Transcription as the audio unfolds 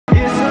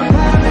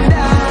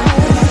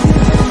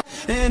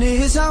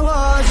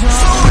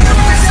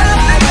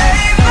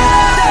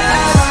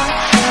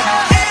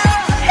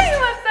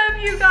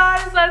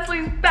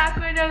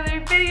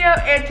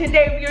and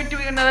today we are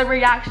doing another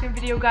reaction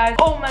video, guys.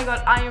 Oh my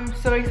god, I am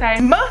so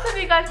excited. Most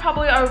of you guys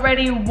probably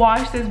already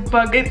watched this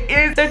book. It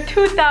is the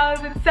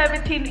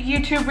 2017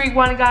 YouTube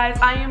Rewind, guys.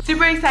 I am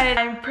super excited.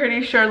 I'm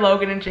pretty sure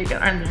Logan and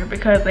Jacob are in there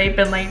because they've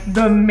been like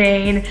the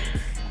main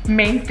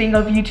thing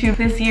of YouTube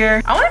this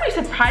year. I wouldn't be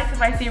surprised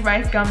if I see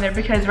Rice Gum there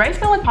because Rice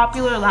Gum was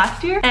popular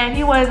last year and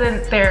he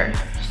wasn't there.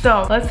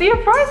 So let's see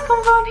if Rice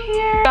comes on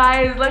here.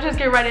 Guys, let's just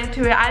get right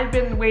into it. I've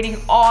been waiting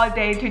all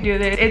day to do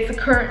this. It's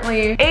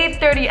currently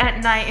 8:30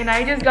 at night and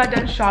I just got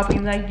done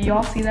shopping. Like, do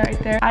y'all see that right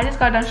there? I just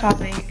got done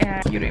shopping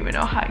and you don't even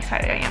know how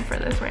excited I am for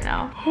this right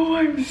now. Oh,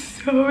 I'm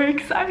so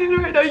excited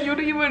right now. You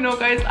don't even know,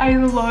 guys. I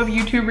love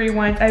YouTube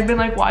Rewinds. I've been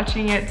like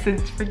watching it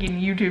since freaking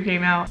YouTube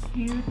came out.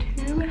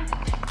 YouTube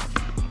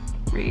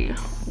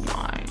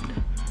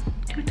Rewind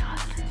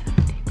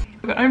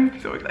 2017. I'm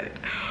so excited.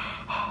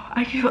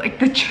 I feel like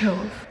the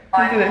chills.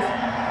 Let's do this.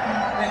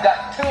 We've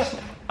got two.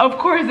 Of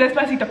course,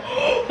 Despacito.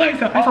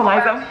 Liza, I saw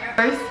Liza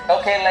first.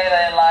 Okay, Layla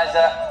and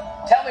Liza,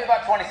 tell me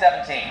about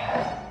 2017.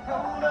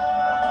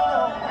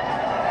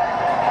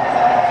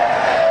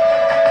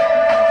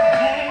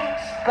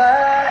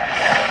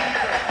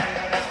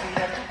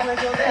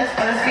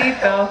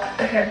 Despacito,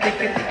 déjate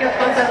que te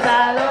cosas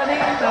a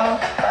bonito.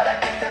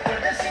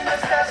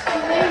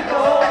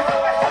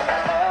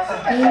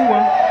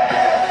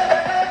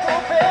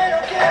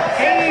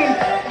 Hey.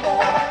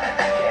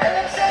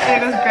 There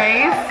goes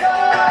Grace.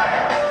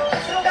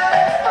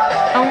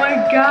 Oh my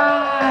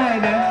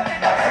god.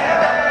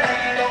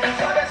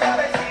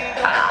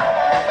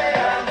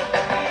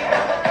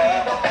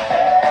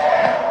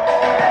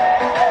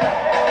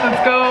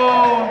 Let's go.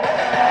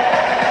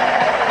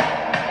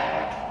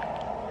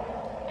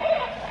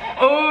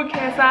 Oh,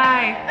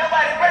 KSI.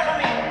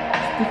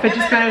 The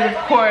fidget spinners, of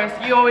course.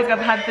 You always got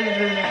to have fidget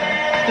spinners in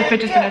there. The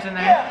fidget spinners in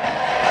there.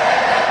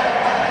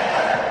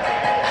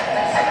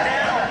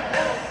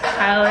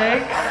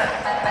 Alex.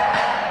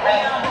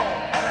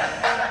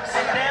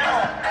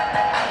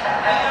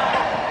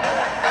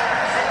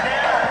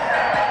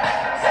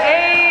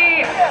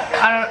 Hey!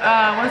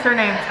 What's their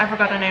names? I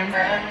forgot their names.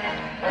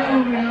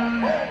 Oh my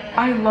god.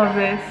 I love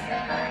this.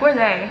 Who are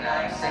they? I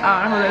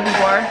don't know who those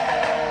people are.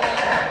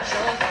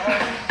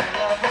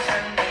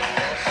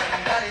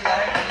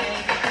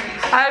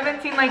 I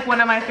haven't seen like one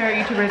of my favorite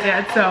YouTubers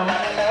yet, so.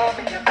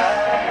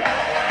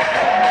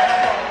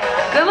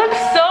 They look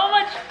so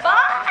much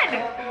fun!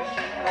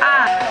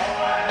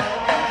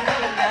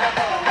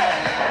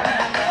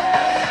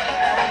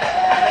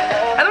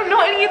 I don't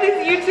know any of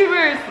these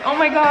YouTubers. Oh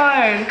my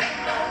god.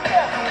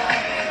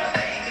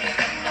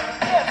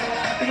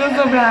 This was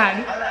so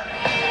bad.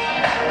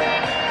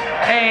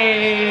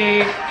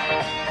 Hey.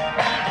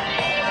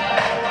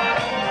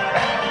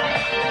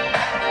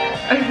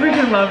 I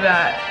freaking love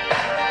that.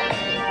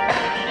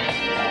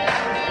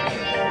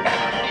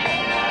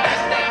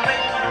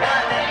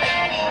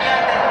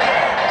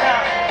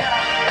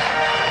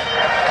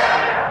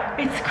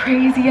 It's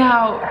crazy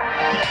how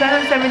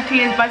 2017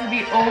 is about to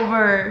be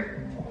over.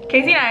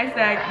 Casey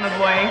Neistat, my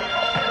boy.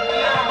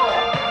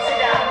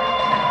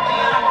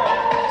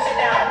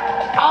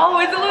 Oh,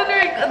 it's a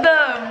lunar, the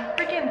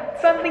freaking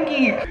sun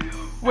thingy.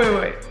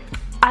 Wait.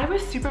 I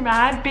was super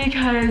mad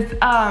because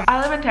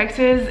I live in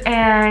Texas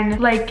and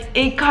like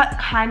it got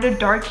kind of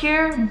dark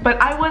here, but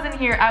I wasn't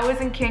here. I was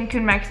in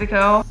Cancun,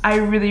 Mexico. I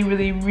really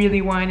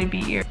wanted to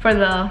be here for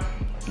the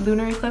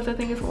lunar eclipse. I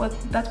think is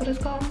that's what it's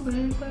called,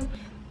 lunar eclipse.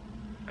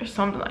 Or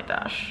something like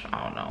that. I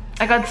don't know.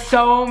 I got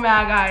so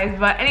mad, guys.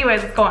 But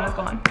anyways, let's go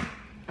on.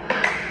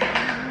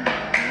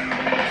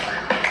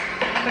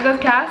 There goes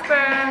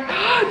Casper.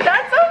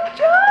 That's so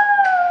cute.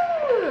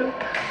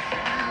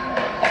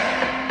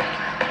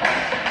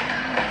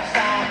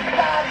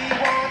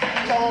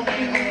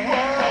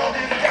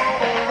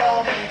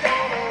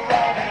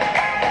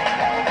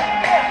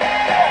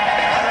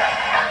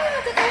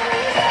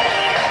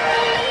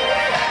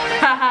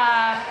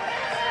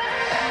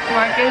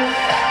 Marcus.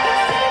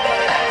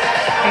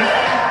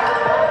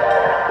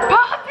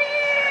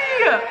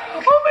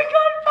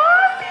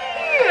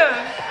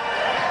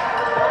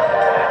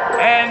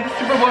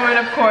 Superwoman,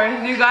 of course.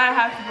 You gotta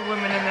have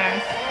Superwoman in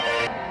there.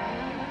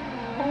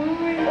 Oh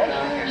my god. The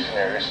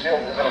area still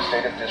is in a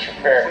state of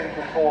disrepair.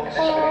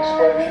 Explosion. You've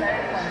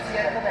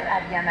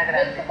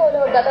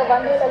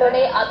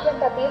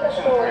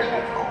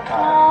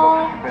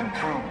been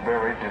through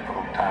very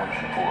difficult times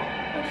before.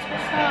 That's so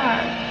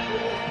sad.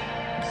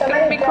 So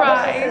many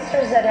brothers and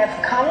sisters that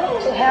have come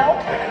to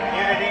help. The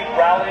community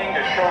rallying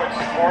to show its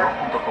support.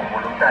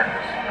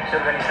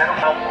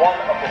 One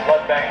of the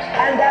blood banks.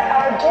 And that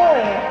are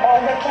doing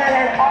all they can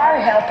and are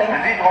helping.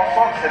 Vivre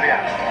ensemble, c'est bien.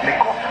 Mais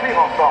construire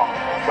ensemble,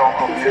 c'est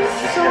encore mieux. This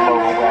is so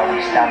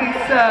nice.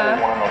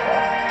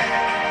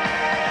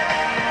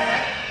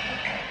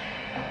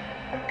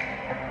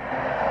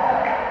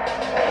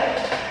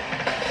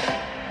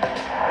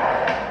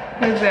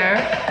 Who's there?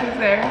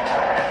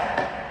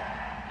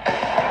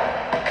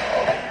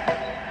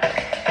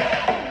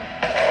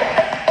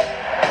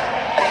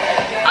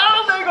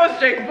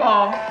 Jake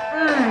Paul.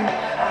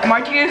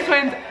 Martinez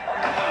twins.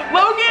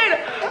 Logan!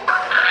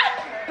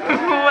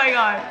 my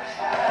god.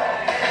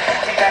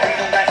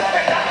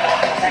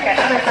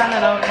 I found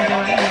it out and do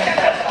it.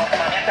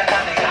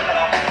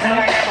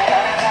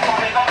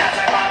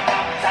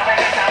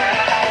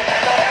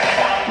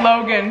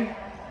 Logan.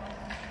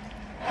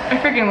 I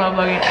freaking love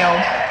Logan. Ew.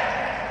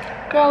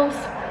 Gross.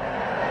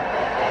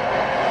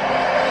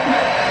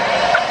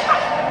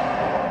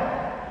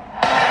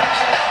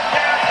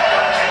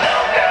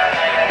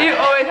 You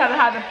always have to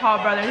have the Paul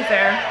brothers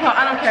there. Well,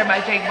 I don't care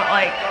about Jake, but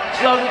like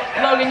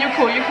Logan, you're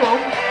cool. You're cool.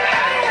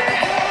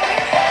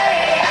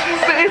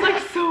 But it's like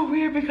so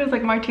weird because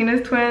like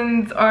Martinez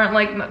twins aren't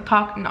like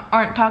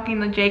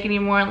talking to Jake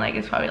anymore, and like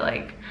it's probably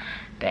like,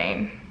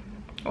 dang,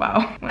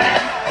 wow.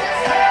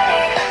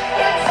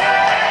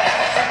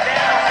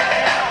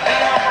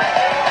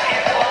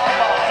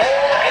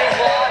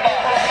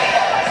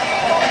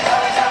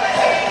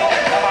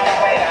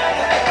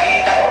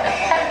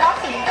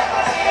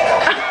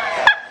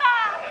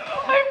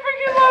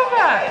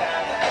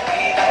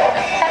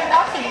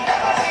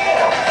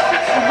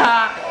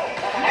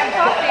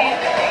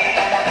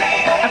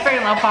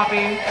 Poppy.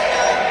 Ava!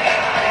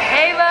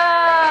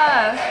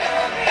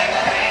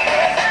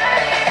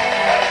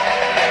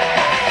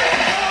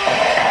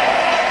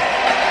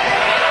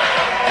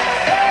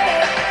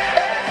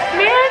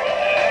 Manny!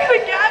 The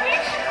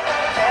cabbage!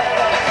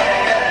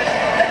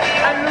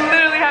 I'm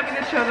literally having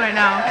the chills right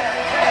now.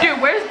 Dude,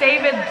 where's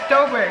David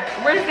Dobrik?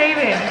 Where's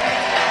David?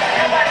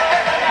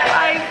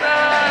 Liza!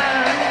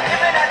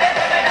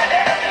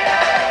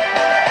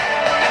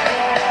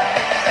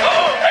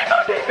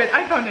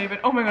 I found David.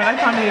 Oh my god, I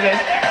found David.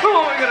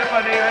 Oh my god, I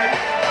found David.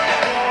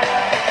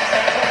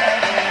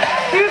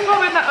 He was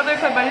probably in that other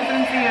clip, but I just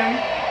didn't see him.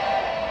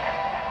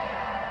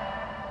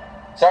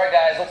 Sorry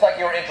guys, looks like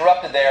you were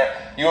interrupted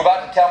there. You were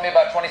about to tell me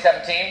about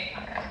 2017?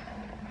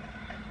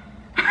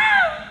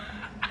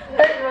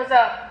 It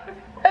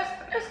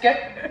was good.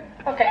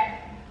 Okay.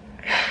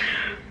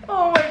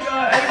 Oh my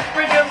god, I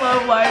freaking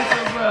love Liza,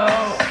 bro.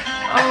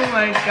 Oh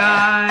my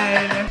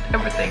god.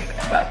 Everything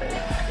about this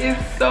is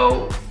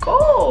so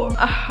cool.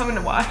 I'm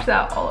gonna watch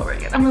that all over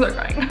again. I'm gonna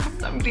start crying.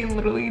 I'm getting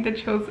literally the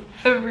chills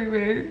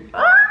everywhere.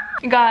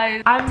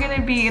 Guys, I'm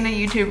gonna be in a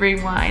YouTube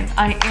rewind.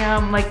 I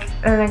am like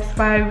the next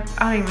 5,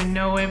 I don't even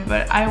know him,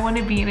 but I want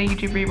to be in a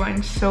YouTube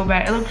rewind so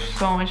bad. It looks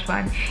so much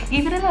fun.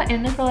 Even if I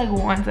end it for like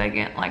 1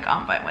 second, like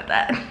I'm fine with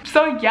that.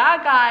 So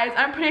yeah guys,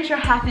 I'm pretty sure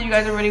half of you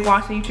guys already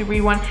watched the YouTube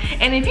rewind.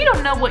 And if you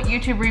don't know what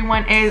YouTube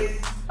rewind is,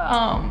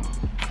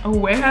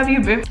 where have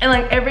you been? And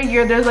like every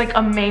year there's like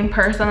a main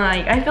person.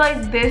 Like I feel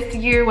like this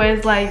year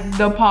was like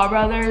the Paul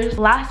brothers.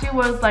 Last year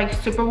was like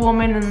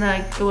Superwoman, and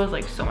like it was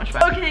like so much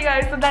fun. Okay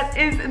guys, so that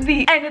is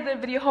the end of the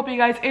video. Hope you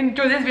guys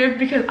enjoyed this video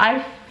because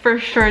I for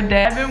sure did.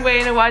 I've been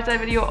waiting to watch that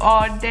video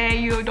all day.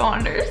 You don't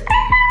understand.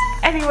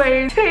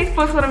 Anyways, today's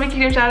post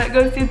notification shout out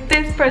goes to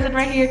this person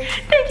right here.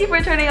 Thank you for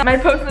turning on my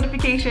post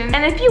notifications.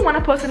 And if you want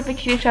a post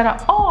notification shout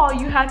out, all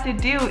you have to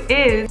do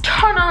is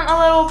turn on a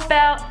little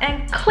bell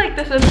and click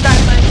the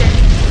subscribe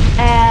button.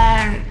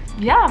 And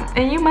yeah,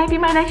 and you might be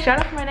my next shout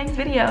out for my next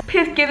video.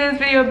 Please give this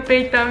video a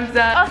big thumbs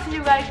up. I'll see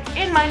you guys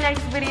in my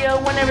next video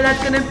whenever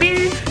that's gonna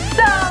be.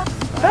 So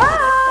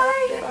bye.